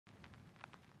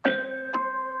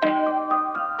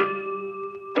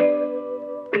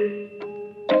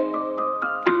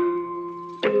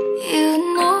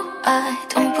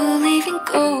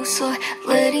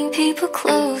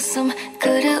close, I'm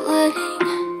good at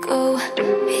letting go.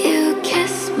 You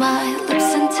kiss my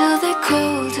lips until they're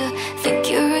colder. Think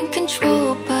you're in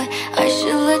control, but I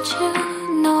should let you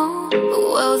know.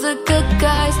 Well, the good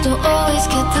guys don't always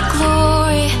get the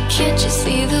glory. Can't you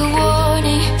see the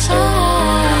warning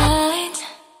signs?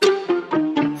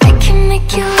 I can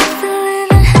make you live the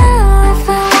living hell if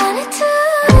I wanted to.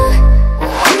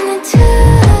 Wanted to.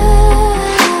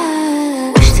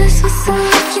 Wish this was a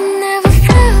life you never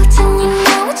felt, and you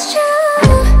know it's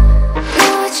true.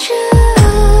 Know it's true.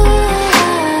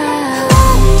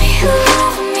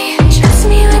 Love me, trust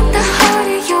me like the heart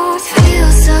of yours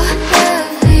feels so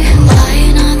lovely.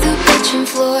 Lying on the bedroom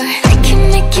floor, I can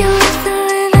make you live the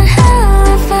living hell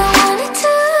if I wanted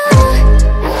to.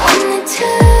 Wanted to.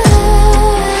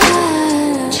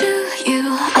 Chew you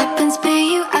up and spit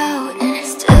you out, and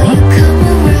still you come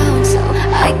around so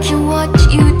I can watch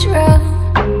you drown.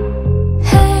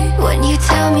 Hey, when you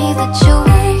tell me that you'll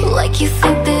wait, like you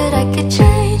think that I could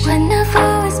change when I've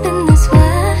always been this way.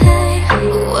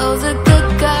 Well, the good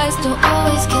guys don't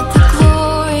always get the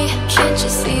glory. Can't you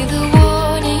see the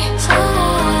warning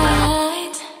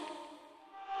signs?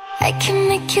 I can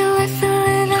make you live the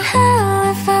living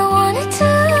hell if I wanted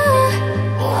to.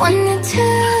 Wanted to.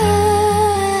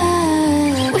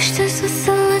 Wish this was a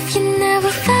life you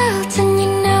never felt, and you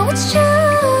know it's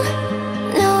true.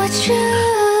 Know it's true.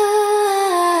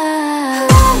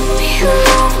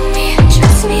 Love me,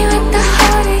 trust me like the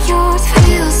heart of yours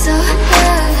feels so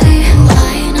lovely.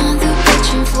 Lying on the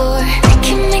bedroom floor, I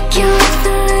can make you live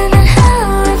the living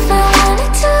hell if I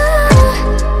wanted to.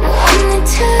 Wanted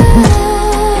to.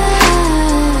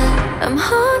 I'm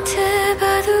haunted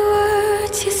by the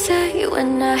words you say when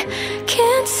I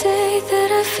can't say that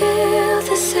I feel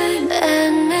the same.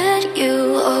 Admit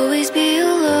you'll always be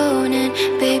alone, and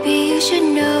baby you should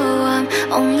know I'm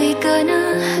only gonna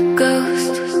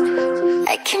ghost.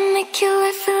 I can make you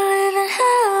live the living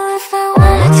hell